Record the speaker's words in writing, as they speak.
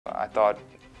I thought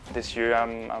this year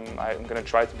I'm going to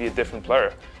try to be a different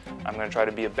player. I'm going to try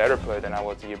to be a better player than I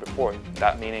was the year before.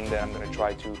 That meaning that I'm going to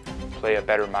try to play a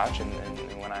better match, and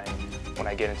when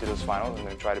I get into those finals, I'm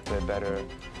going to try to play better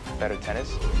tennis.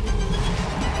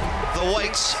 The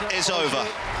wait is over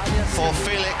for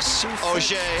Felix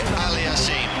Auger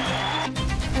Aliassime.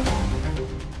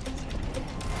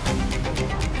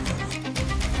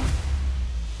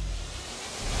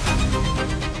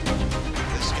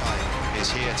 Is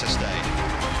here to stay.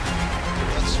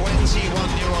 The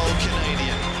 21-year-old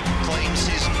Canadian claims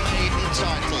his maiden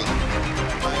title.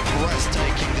 A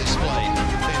breathtaking display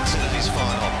in today's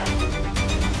final.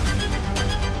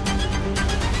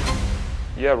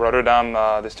 Yeah, Rotterdam,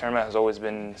 this tournament has always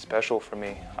been special for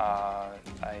me. I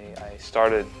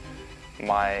started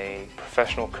my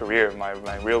professional career,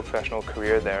 my real professional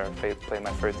career there. I played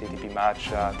my first ATP match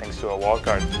thanks to a wild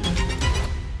card.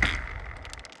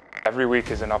 Every week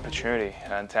is an opportunity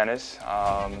in tennis,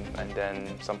 and then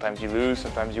sometimes you lose,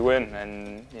 sometimes you win.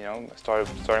 And you know,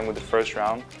 starting with the first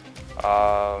round,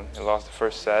 I lost the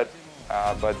first set,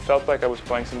 but felt like I was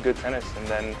playing some good tennis, and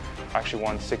then actually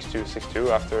won 6-2, 6-2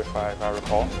 after, if I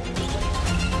recall.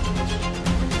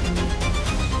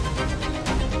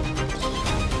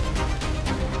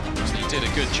 He did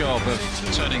a good job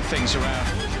of turning things around.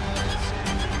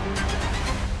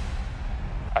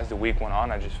 As the week went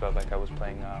on, I just felt like I was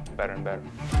playing better and better.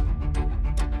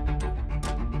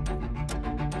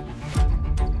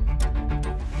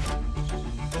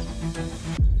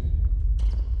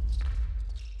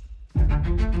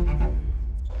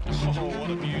 Oh,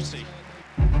 what a beauty.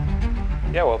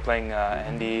 Yeah, well, playing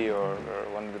Andy or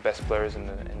one of the best players in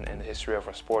the history of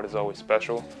our sport is always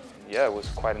special. Yeah, it was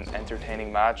quite an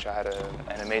entertaining match. I had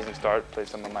an amazing start, played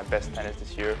some of my best tennis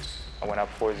this year. I went up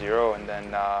 4-0, and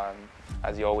then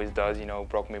as he always does, you know,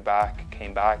 broke me back,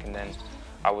 came back, and then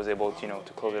I was able to, you know,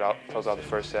 to close out the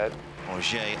first set.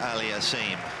 Auger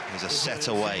Aliassime is a set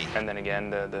away. And then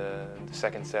again, the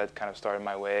second set kind of started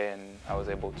my way, and I was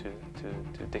able to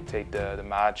dictate the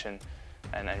match and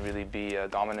really be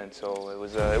dominant. So it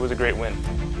was a great win.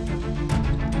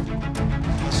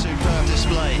 A superb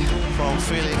display from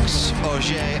Felix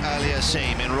Auger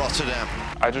Aliassime in Rotterdam.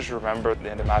 I just remember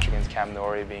the match against Cam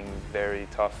Norrie being very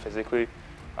tough physically.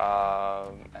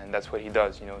 And that's what he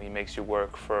does. You know, he makes you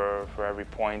work for every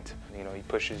point. You know, he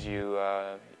pushes you,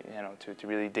 you know, to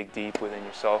really dig deep within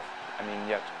yourself. I mean,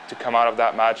 yeah, to come out of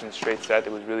that match in a straight set,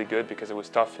 it was really good because it was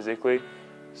tough physically.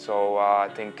 So I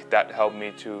think that helped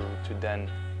me to then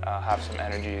have some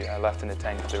energy left in the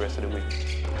tank for the rest of the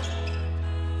week.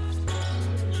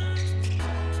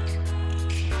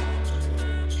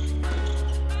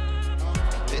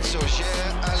 It's Auger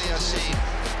Aliassime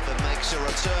that makes a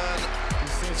return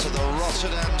to the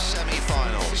Rotterdam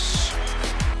semi-finals.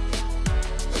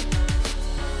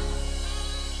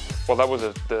 Well, that was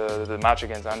the match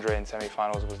against Andre in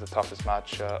semi-finals was the toughest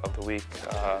match of the week,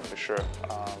 for sure.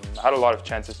 I had a lot of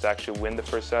chances to actually win the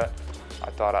first set.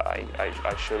 I thought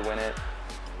I should win it,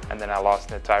 and then I lost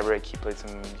in the tiebreak. He played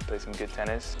some good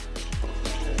tennis.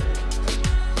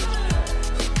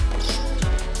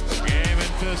 Game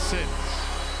in first set.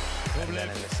 And then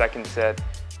in the second set,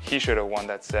 he should have won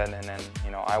that set, and then,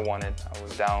 you know, I won it. I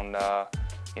was down,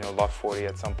 you know, love 40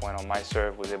 at some point on my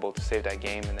serve, was able to save that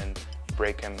game and then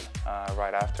break him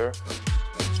right after.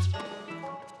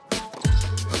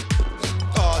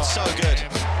 Oh, it's so good.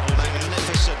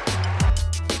 Magnificent.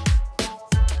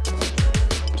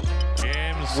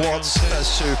 What a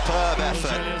superb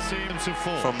effort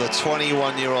from the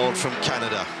 21-year-old from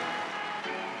Canada.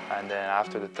 And then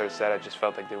after the third set, I just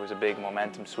felt like there was a big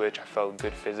momentum switch. I felt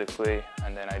good physically,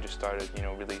 and then I just started, you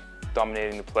know, really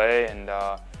dominating the play. And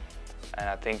I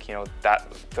think, you know,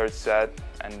 that third set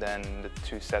and then the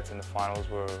 2 sets in the finals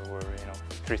were you know,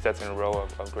 3 sets in a row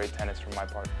of great tennis from my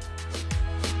part.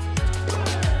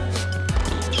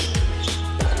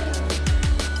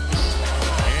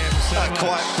 A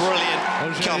quite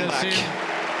brilliant comeback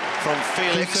from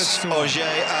Felix Auger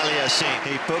Aliassime.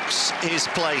 He books his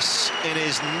place in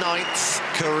his 9th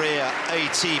career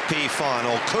ATP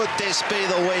final. Could this be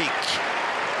the week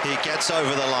he gets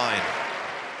over the line?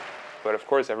 But of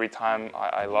course, every time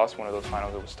I lost one of those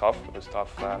finals, it was tough. It was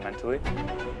tough mentally.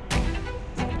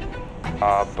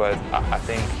 But I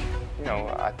think, you know,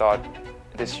 I thought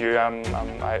this year I'm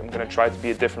going to try to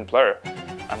be a different player.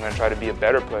 I'm going to try to be a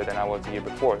better player than I was the year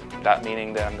before. That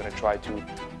meaning that I'm going to try to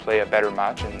play a better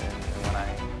match, and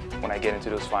when I get into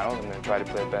those finals, I'm going to try to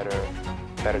play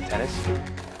better tennis.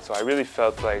 So I really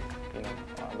felt like, you know,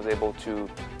 I was able to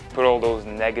put all those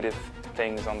negative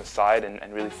things on the side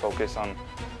and really focus on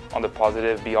the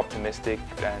positive, be optimistic,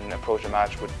 and approach the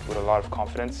match with a lot of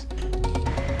confidence.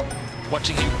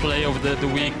 watching him play over the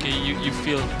week, you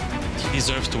feel he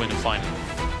deserves to win the final.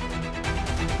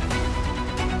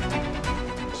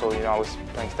 So, I was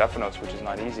playing Stefanos, which is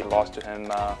not easy. I lost to him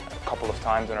a couple of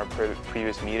times in our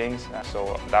previous meetings,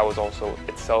 so that was also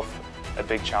itself a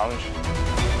big challenge.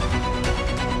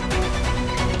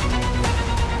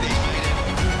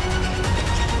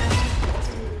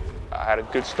 I had a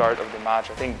good start of the match.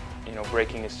 I think,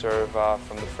 breaking his serve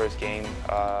from the first game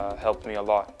helped me a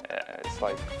lot. It's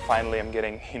like, finally I'm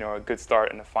getting, a good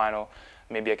start in the final.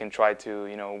 Maybe I can try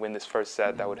to, win this first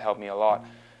set. That would help me a lot.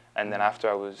 And then after,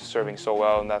 I was serving so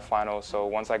well in that final, so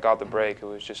once I got the break, it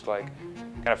was just like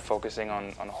kind of focusing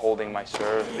on holding my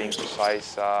serve, being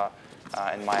precise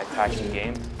in my attacking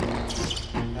game.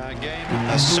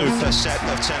 A super set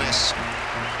of tennis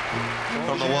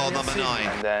from the world number 9.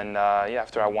 And then,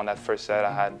 after I won that first set,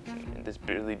 I had this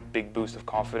really big boost of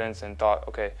confidence and thought,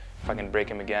 okay, if I can break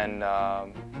him again,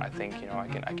 I think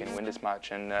I can win this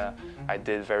match. And I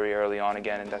did very early on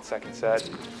again in that second set.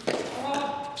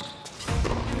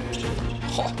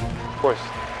 Of course,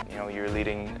 you're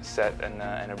leading a set and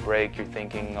a break. You're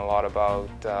thinking a lot about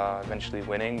eventually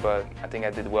winning, but I think I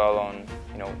did well on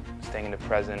staying in the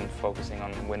present, focusing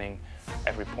on winning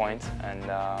every point. And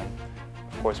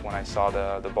of course, when I saw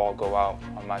the ball go out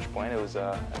on match point, it was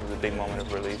a big moment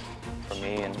of relief for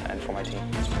me and for my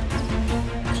team.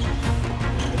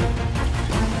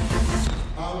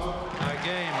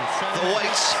 The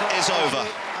wait is over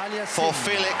for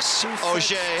Felix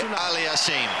Auger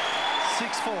Aliassime.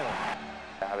 6-4.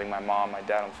 Having my mom, my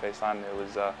dad on FaceTime, it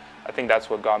was. I think that's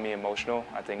what got me emotional.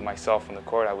 I think myself on the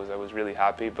court, I was really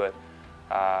happy, but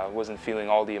wasn't feeling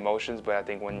all the emotions. But I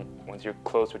think once you're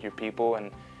close with your people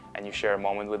and you share a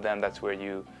moment with them, that's where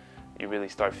you really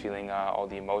start feeling all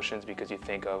the emotions, because you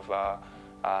think of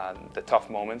the tough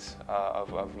moments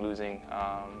of losing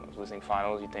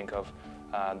finals. You think of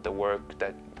the work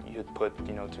that you put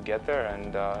to get there,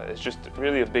 and it's just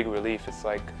really a big relief. It's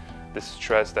like this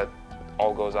stress that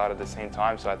all goes out at the same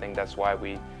time. So I think that's why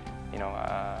we,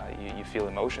 you feel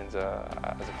emotions as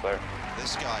a player.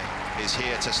 This guy is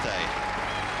here to stay.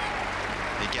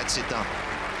 He gets it done.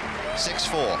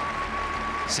 6-4,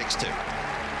 6-2.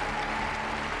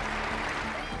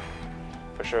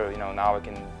 For sure, now I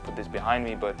can put this behind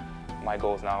me, but my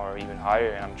goals now are even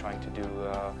higher, and I'm trying to do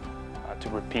to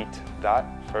repeat that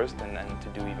first, and then to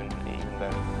do even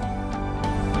better.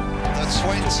 The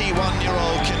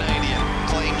 21-year-old Canadian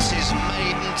claims his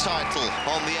maiden title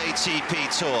on the ATP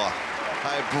Tour.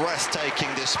 A breathtaking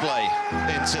display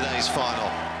in today's final.